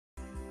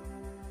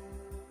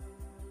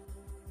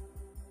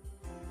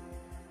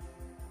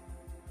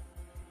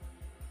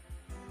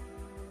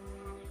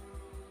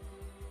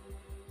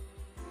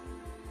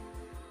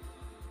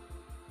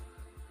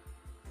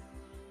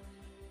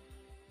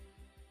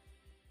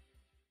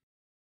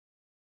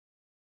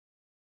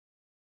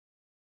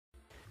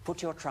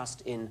Put your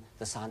trust in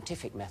the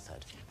scientific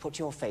method. Put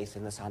your faith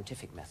in the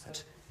scientific method.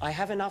 I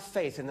have enough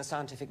faith in the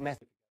scientific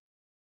method.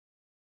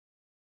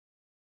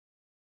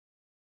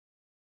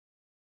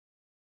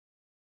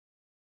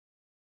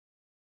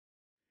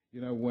 You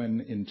know,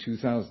 when in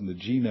 2000 the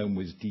genome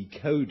was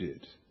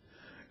decoded,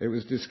 it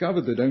was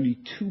discovered that only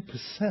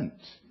 2%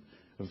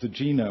 of the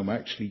genome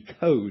actually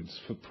codes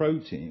for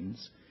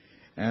proteins,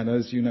 and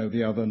as you know,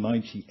 the other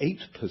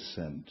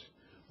 98%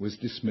 was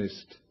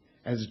dismissed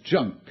as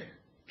junk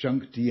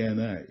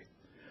DNA.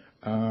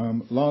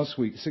 Last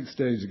week, 6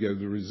 days ago,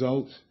 the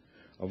result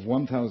of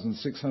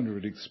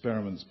 1,600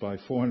 experiments by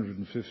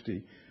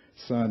 450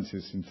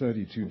 scientists in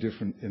 32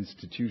 different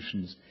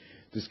institutions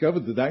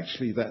discovered that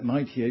actually that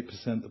 98%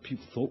 that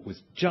people thought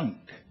was junk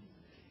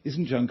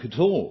isn't junk at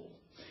all.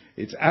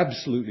 It's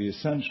absolutely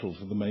essential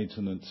for the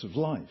maintenance of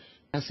life.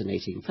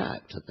 Fascinating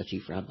fact that the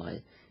chief rabbi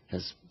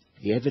has,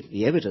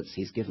 the evidence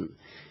he's given,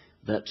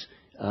 that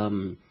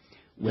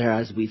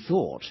whereas we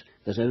thought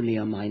that only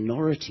a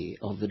minority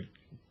of the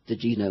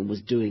genome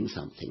was doing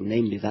something,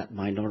 namely that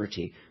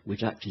minority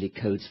which actually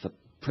codes for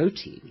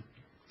protein,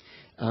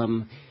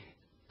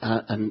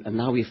 and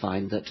now we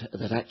find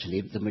that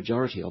actually the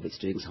majority of it's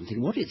doing something.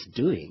 What it's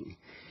doing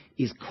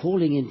is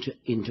calling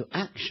into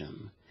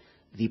action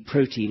the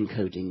protein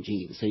coding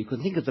genes. So you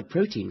can think of the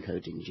protein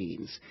coding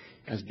genes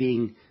as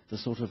being the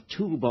sort of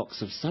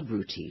toolbox of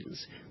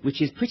subroutines, which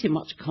is pretty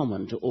much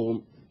common to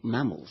all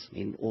mammals. I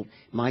mean, all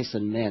mice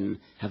and men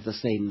have the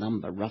same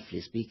number, roughly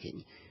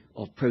speaking,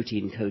 of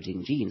protein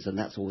coding genes, and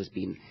that's always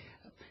been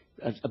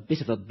a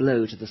bit of a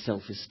blow to the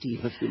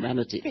self-esteem of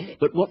humanity.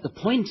 But what the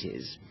point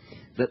is,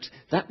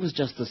 that was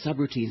just the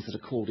subroutines that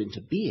are called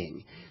into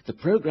being. The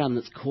program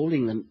that's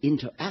calling them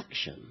into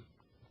action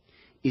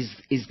is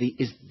the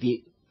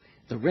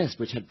rest,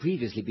 which had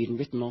previously been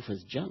written off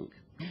as junk.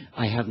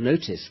 I have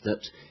noticed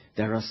that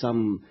there are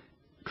some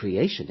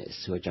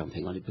creationists who are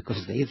jumping on it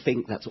because they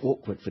think that's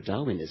awkward for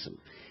Darwinism.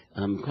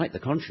 Quite the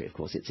contrary, of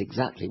course. It's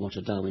exactly what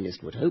a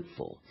Darwinist would hope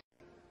for.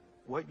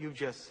 What you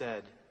just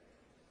said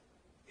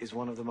is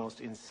one of the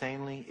most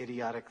insanely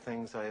idiotic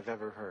things I have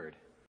ever heard.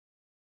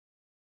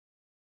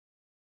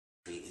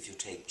 If you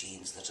take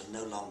genes that are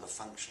no longer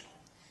functional,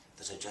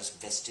 that are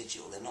just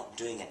vestigial, they're not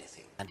doing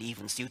anything. And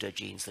even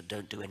pseudogenes that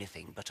don't do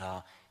anything but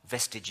are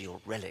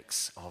vestigial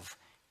relics of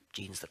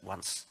genes that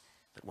once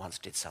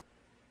did something.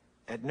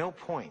 At no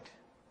point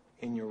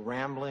in your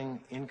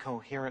rambling,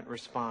 incoherent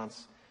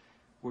response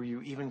were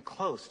you even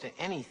close to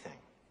anything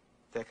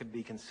that could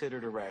be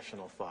considered a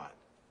rational thought.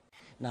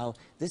 Now,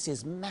 this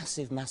is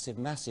massive, massive,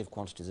 massive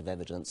quantities of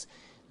evidence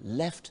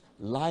left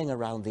lying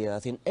around the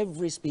Earth in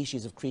every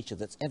species of creature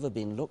that's ever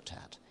been looked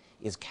at,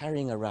 is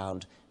carrying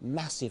around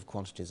massive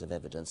quantities of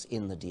evidence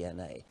in the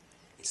DNA.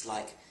 It's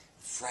like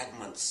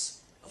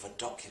fragments of a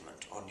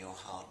document on your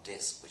hard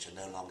disk which are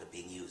no longer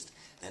being used.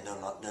 They're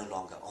no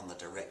longer on the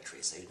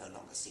directory, so you no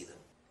longer see them.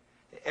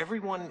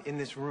 Everyone in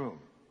this room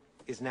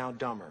is now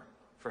dumber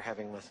for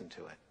having listened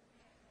to it.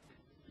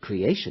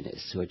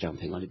 Creationists who are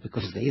jumping on it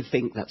because they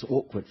think that's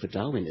awkward for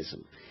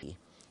Darwinism.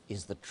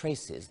 Is the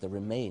traces, the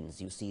remains,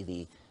 you see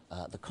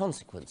the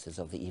consequences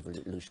of the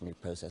evolutionary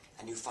process.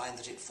 And you find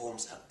that it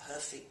forms a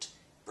perfect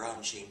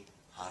branching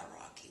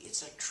hierarchy.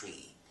 It's a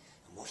tree.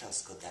 And what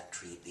else could that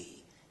tree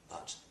be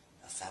but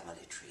a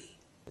family tree?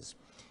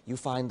 You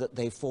find that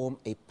they form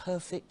a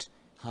perfect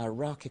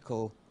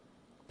hierarchical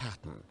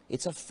pattern.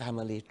 It's a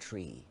family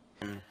tree.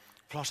 And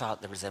plot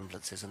out the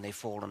resemblances and they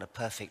fall on a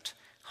perfect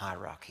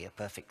hierarchy, a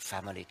perfect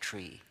family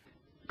tree.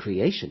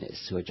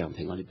 Creationists who are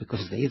jumping on it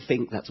because they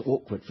think that's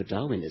awkward for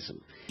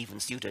Darwinism. Even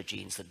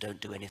pseudogenes that don't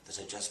do anything. That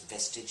are just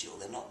vestigial,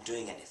 they're not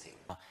doing anything.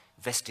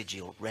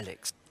 Vestigial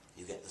relics.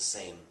 You get the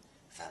same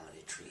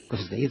family tree.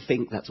 Because they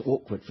think that's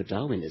awkward for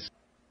Darwinism.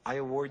 I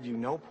award you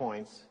no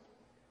points,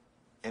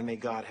 and may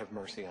God have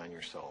mercy on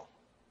your soul.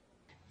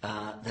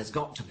 There's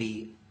got to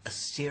be a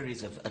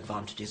series of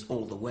advantages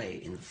all the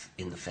way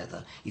in the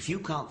feather. If you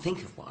can't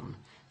think of one,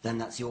 then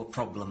that's your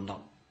problem,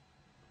 not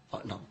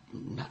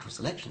natural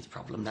selection's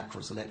problem.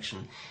 Natural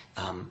selection,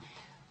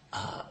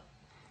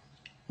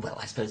 well,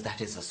 I suppose that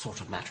is a sort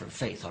of matter of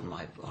faith on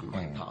my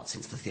part,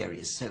 since the theory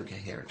is so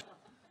coherent.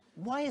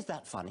 Why is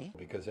that funny?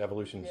 Because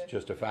evolution's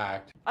just a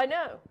fact. I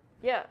know.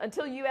 Yeah,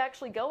 until you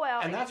actually go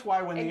out and that's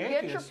why when the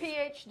get your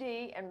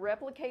PhD and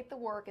replicate the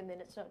work, and then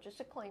it's not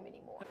just a claim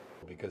anymore.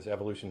 Because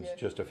evolution's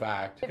just a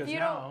fact. If you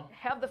don't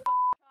have the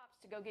chops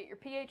to go get your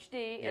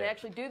PhD and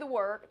actually do the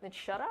work, then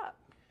shut up.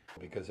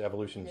 Because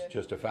evolution's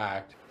just a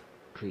fact.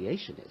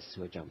 Creationists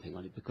who are jumping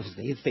on it because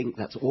they think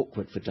that's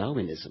awkward for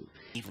Darwinism.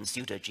 Even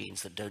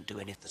pseudogenes that don't do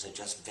anything. That are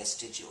just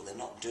vestigial, they're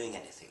not doing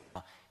anything.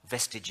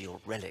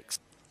 Vestigial relics.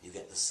 You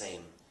get the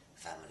same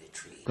family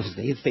tree. Because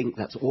they think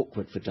that's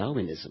awkward for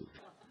Darwinism.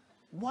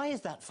 Why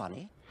is that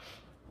funny?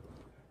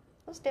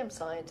 Those damn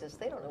scientists,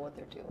 they don't know what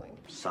they're doing.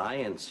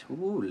 Science,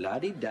 ooh,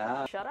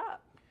 la-di-da. Shut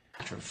up.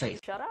 Matter of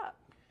faith. Shut up.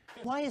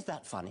 Why is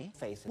that funny?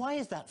 Face it. Why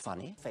is that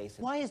funny? Face it.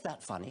 Why is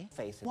that funny?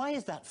 Face it. Why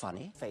is that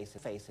funny? Face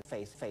it. Face it.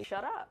 Face it.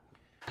 Shut up.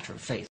 Matter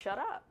of faith. Shut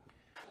up.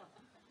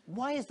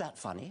 Why is that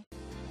funny?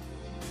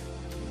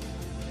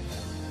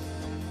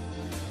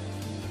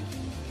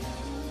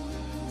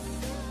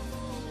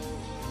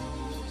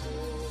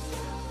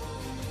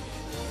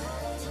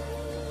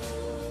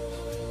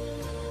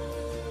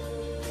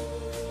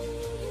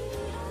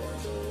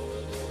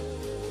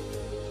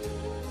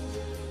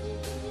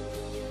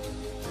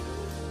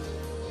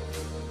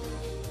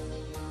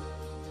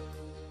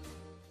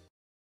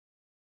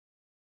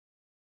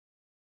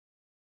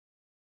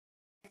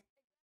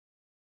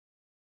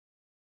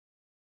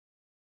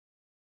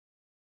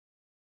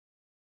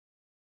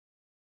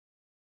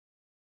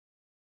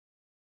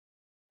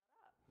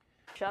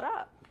 Shut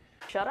up.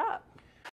 Shut up.